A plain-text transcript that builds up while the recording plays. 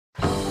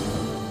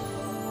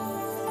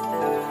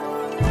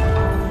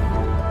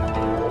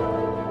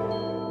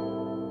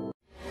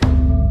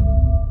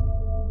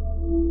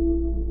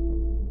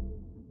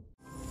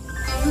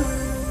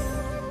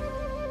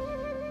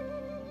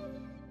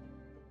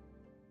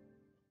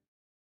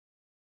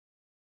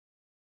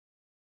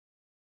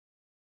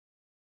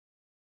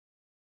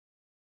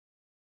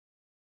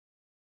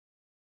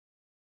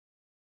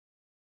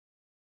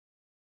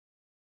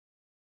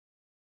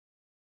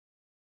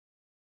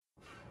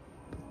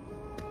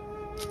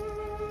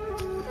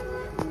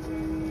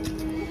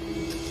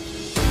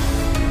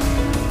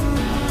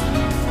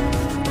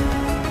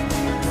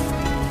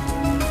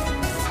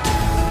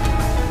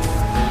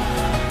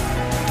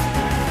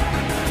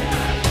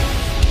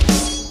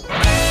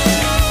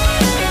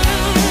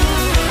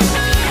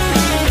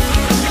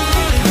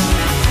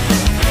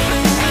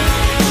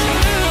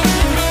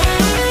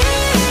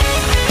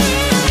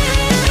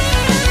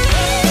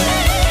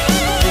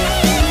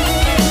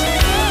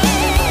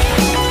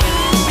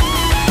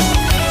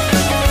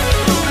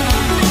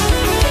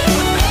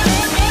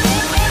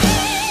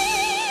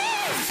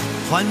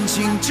环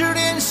境之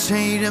恋，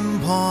谁人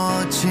破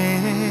解？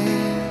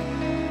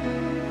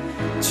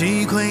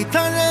击溃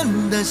他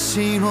人的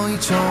奚落与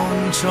种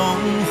种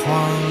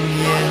谎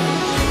言，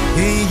一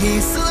一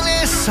撕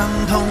裂，伤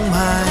痛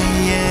蔓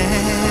延。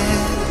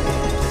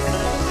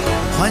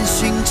唤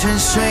醒沉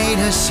睡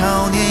的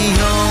少年，勇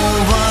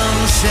往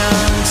向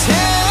前。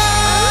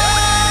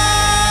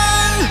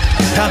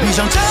他披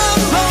上战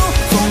袍，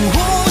风呼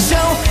啸，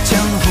江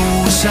湖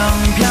上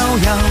飘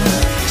扬，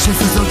生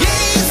死走一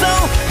遭，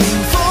迎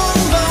风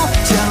暴，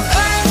将恩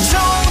仇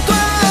断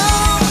了，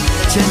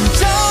见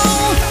招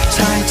拆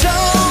招，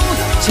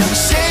将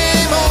邪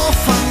魔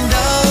放倒，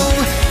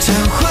战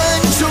魂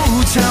出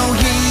鞘，一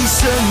生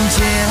煎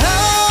熬。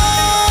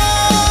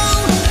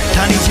他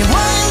历经万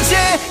劫，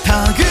他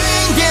云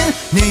巅，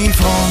逆风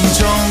中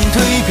蜕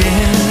变，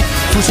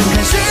俯身看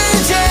世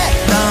界，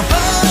哪怕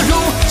如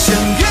深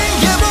渊，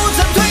也不曾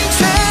退却，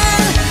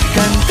肝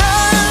胆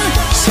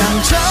相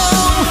照，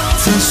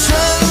此生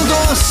多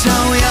逍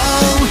遥，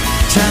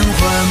战魂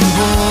不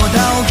到，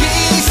一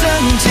生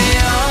煎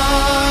熬。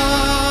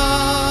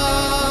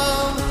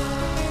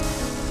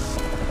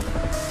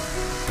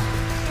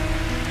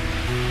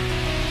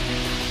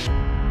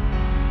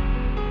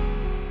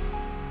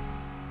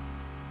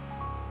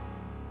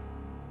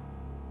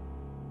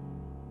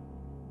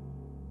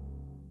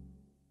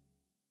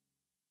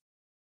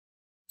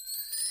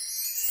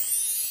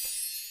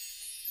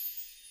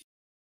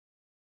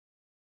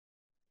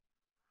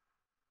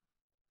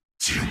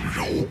惊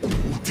扰谷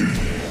地，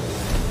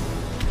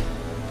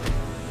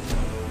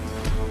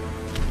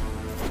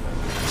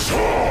上！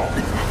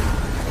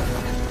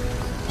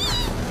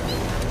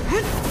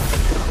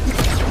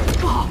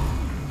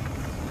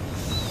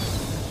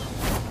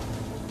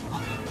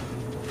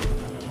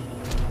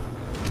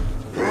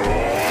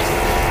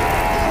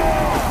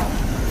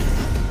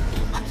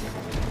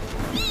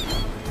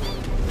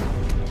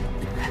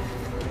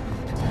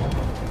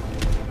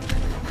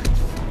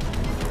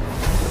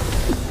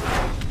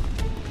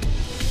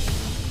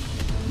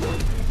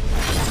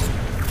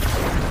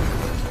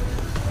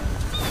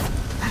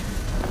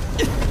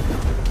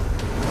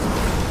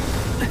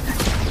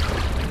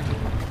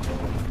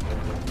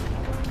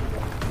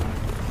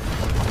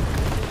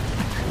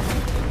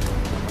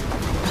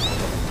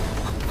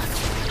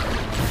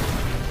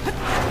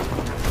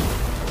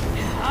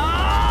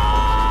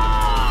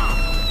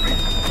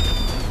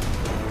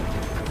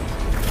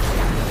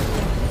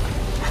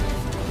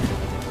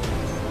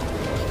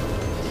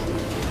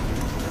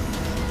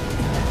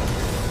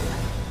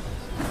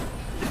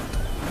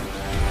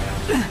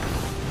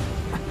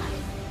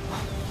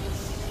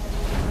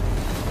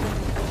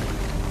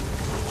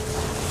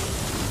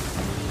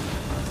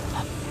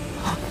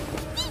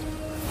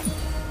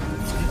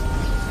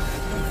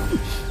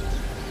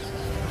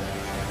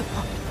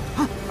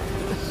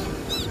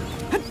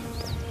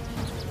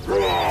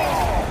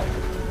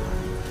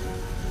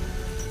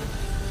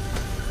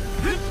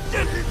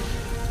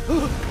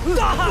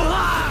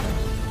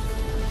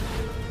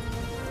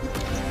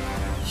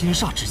阴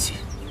煞之气，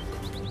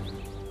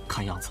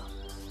看样子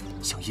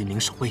像阴灵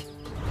守卫。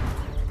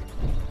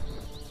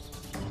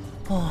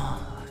哦，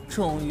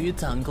终于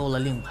攒够了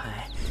令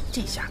牌，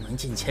这下能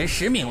进前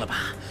10名了吧？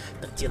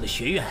等进了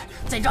学院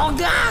再找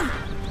干。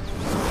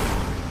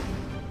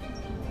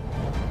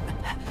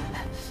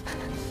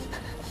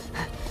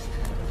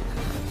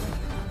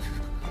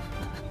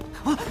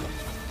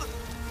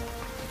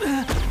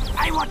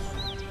哎我！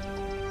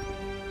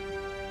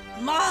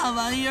嘛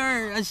玩意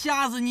儿啊！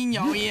吓死你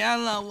鸟爷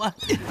了！我，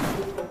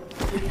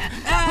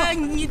哎，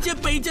你这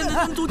卑贱的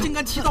人族竟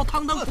敢骑到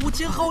堂堂古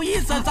琴后裔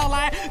身上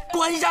来，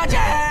滚下去！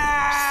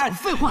少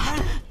废话！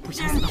不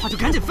想死的话就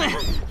赶紧飞，否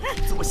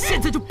则我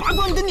现在就拔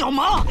光你的鸟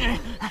毛！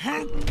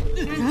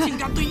竟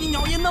敢对你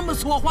鸟爷那么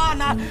说话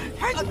呢！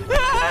哎呀，别，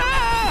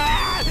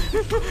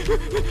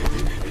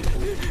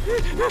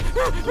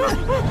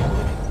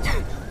痒！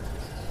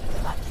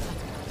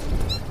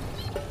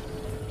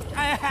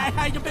哎呀，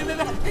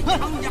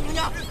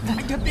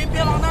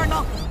别往那儿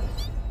弄！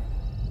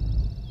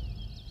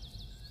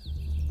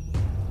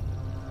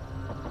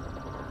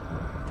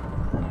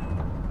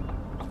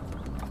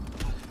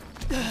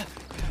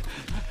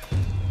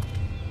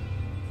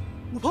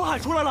五鹏海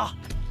出来了。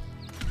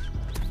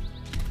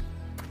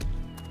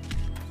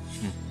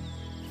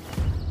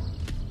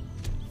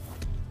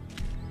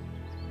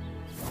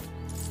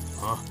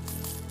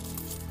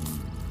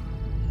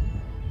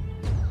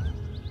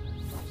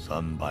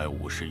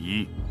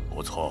351，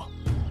不错。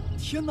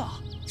天哪，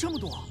这么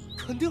多，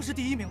肯定是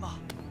第1名啊！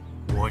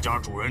我家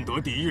主人得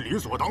第1理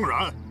所当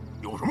然，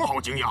有什么好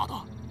惊讶的？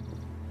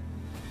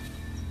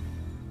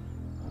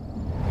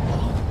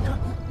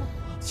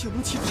竟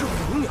能骑得这么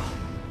灵了，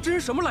这是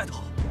什么来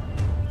头？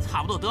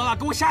差不多得了，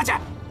给我下去！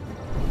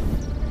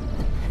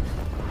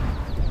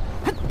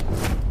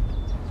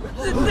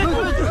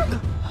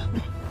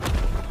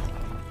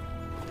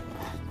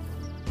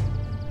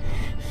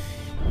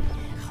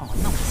看我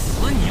弄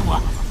死你！我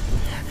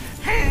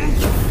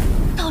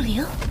道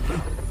灵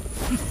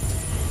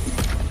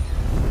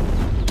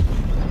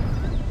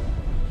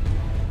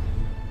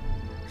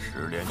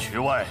，10连区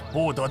外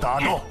不得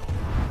打斗。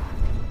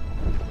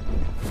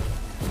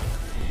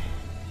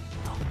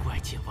当怪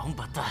界王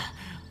八蛋，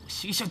我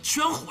形象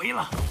全毁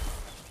了。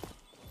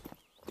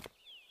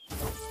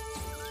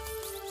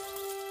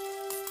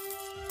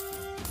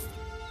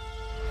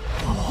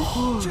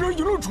居然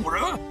赢了主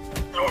人！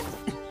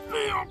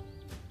哎呀！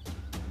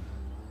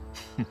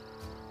哼，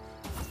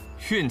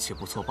运气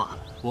不错罢了。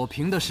我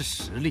凭的是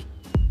实力。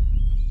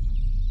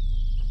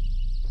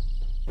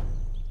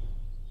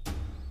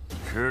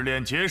试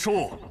炼结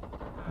束，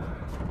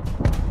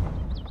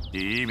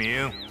第1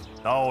名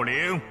道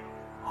灵。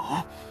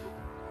啊！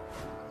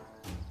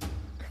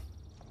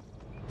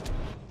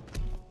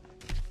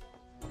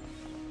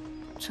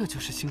这就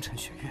是星辰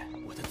学院，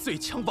我的最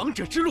强王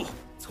者之路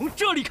从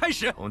这里开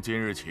始。从今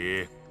日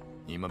起，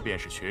你们便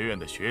是学院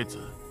的学子，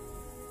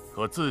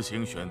可自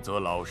行选择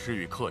老师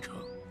与课程，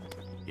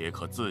也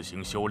可自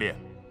行修炼，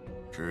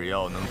只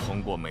要能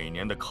通过每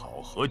年的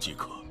考核即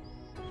可。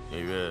叶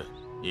月，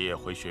你也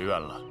回学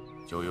院了，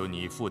就由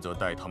你负责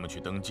带他们去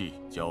登记，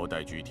交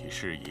代具体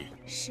事宜。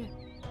是。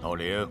道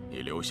灵，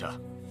你留下。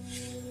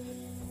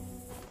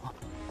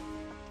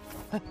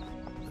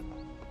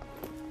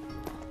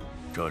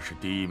这是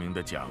第1名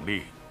的奖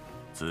励，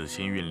紫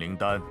心运灵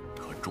丹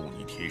可助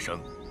你提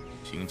升。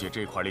凭借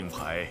这块令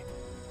牌，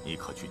你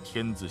可去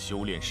天字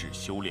修炼室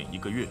修炼1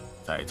个月，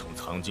再从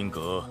藏经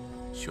阁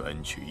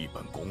选取一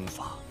本功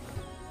法。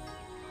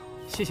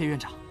谢谢院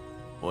长。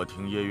我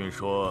听叶韵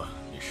说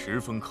你十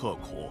分刻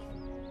苦，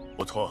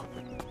不错，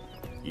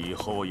以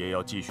后也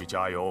要继续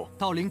加油。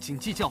道灵谨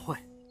记教诲。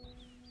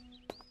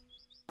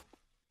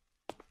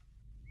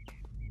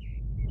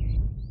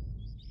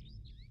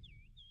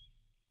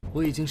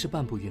我已经是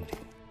半步运灵，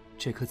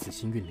这颗紫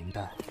心运灵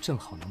丹正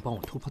好能帮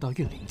我突破到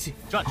运灵境。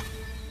站住！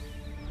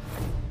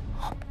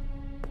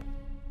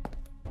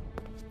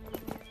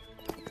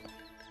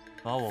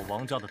把我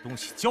王家的东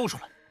西交出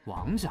来！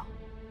王家？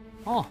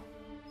哦，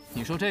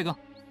你说这个？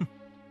哼，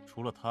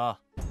除了它，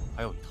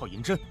还有一套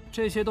银针。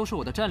这些都是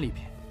我的战利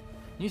品，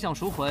你想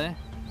赎回，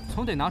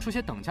总得拿出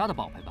些等价的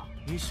宝贝吧？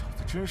你小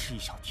子真是异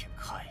想天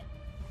开。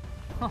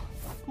哼，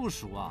不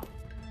赎啊？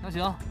那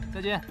行，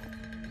再见。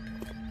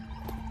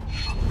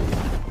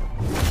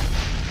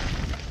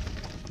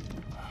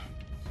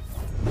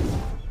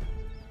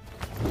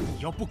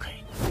你要不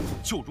给，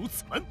就如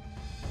此门。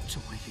这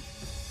威力，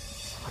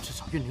他至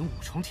少运灵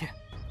5重天。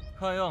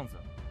看样子，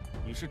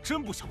你是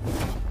真不想活了。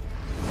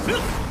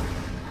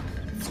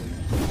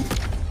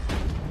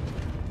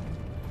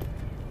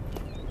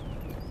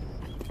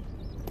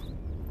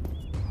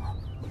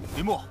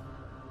林墨，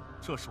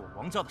这是我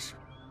王家的事，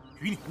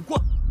与你无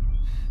关。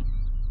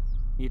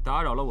你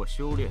打扰了我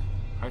修炼，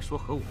还说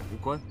和我无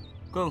关？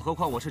更何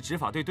况我是执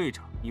法队队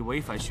长，你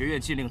违反学院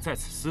禁令，在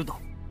此厮斗，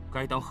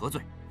该当何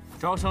罪？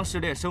招商试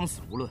炼，生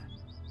死无论，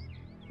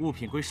物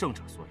品归胜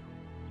者所有。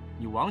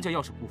你王家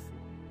要是不服，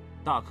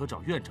大可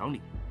找院长理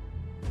论。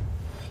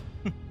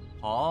哼，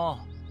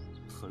好，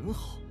很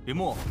好。林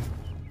墨，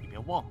你别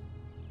忘了，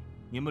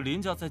你们林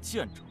家在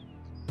建州，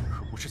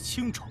可不是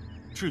清朝。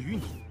至于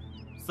你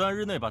，3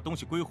日内把东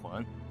西归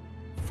还，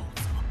否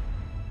则，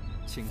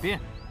请便。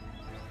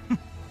哼，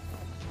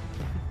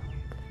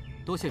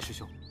多谢师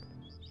兄。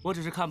我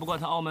只是看不惯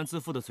他傲慢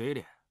自负的嘴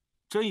脸，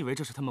真以为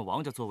这是他们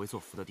王家作威作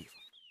福的地方。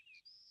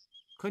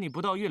可你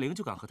不到运灵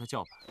就敢和他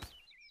叫板，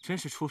真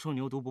是初生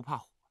牛犊不怕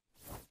虎。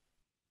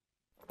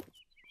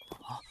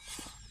啊！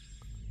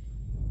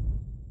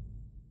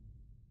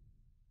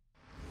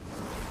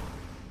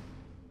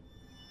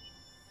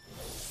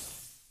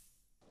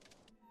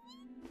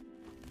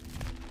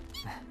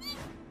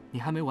你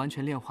还没完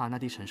全炼化那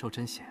滴神兽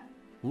真血，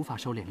无法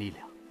收敛力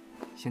量。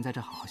先在这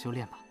好好修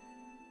炼吧。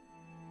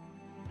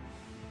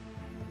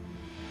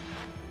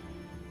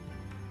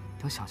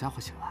等小家伙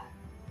醒来，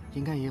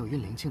应该也有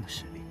运灵境的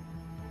实力，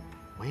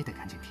我也得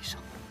赶紧提升。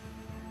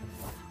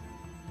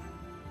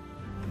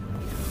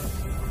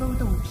勾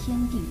动天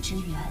地之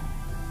源，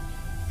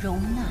容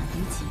纳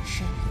于己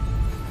身，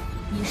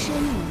以身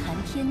蕴含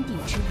天地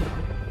之源。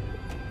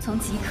从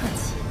即刻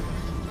起，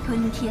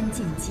吞天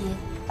进阶，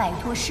摆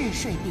脱嗜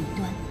睡弊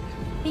端，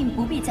并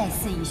不必再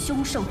肆意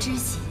凶兽之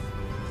血，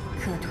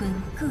可吞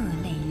各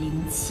类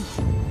灵气。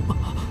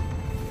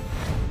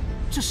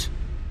这是。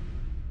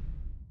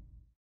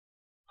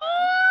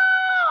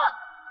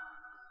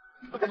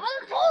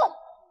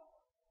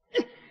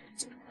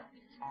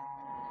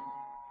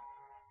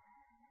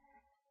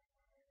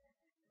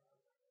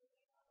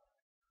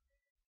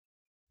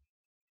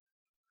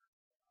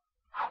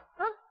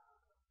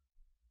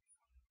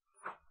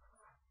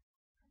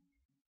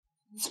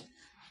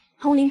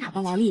通灵塔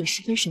的来历也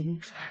十分神秘，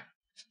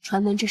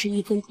传闻这是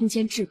一尊空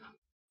间至宝。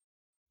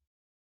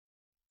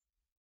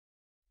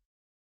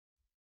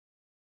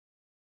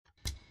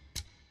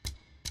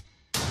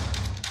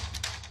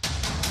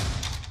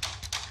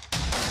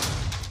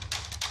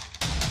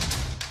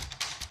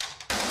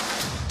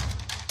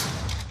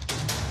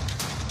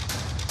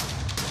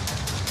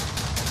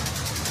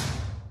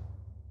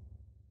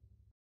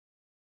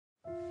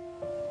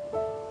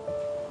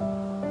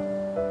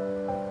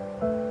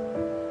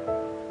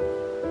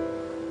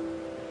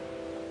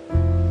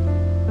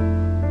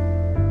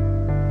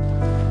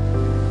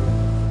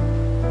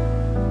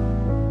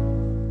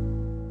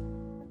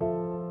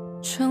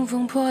乘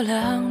风破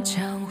浪，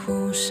江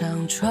湖上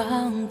闯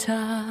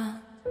荡。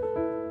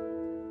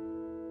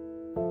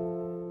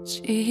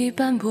记忆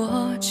斑驳，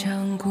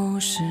将故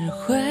事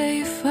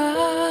回放。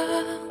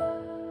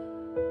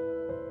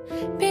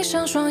闭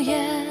上双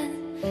眼，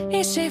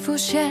依稀浮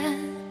现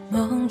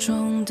梦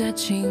中的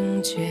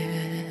情节，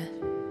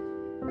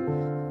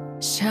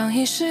像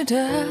遗失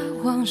的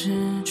往日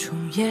重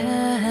演。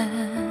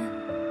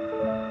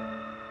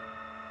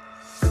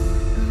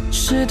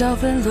世道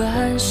纷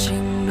乱，行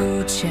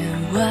路千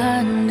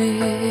万里，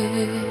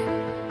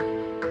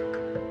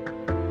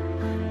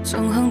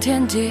纵横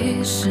天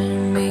地，使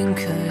命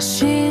刻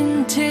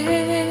心底。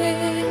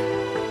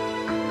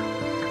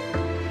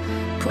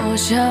破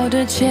晓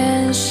的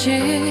间隙，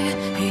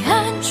黑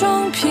暗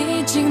中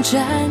披荆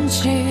斩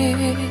棘，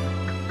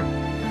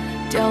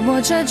雕磨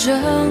着铮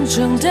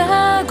铮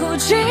的孤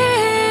寂。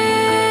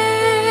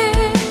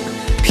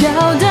飘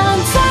荡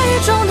在雨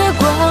中的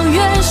光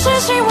源，是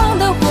希望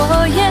的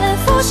火焰，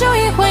腐朽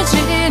一回即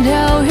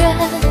燎原。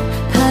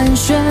盘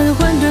旋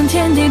混沌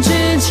天地之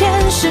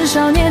间，是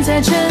少年在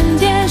沉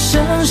淀，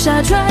盛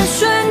夏转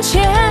瞬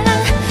间。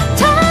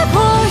踏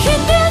破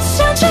云巅，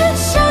相见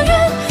相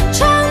缘，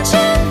长剑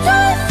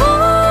断浮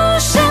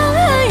生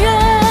缘。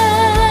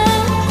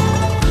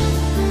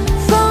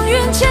风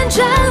云千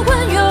盏。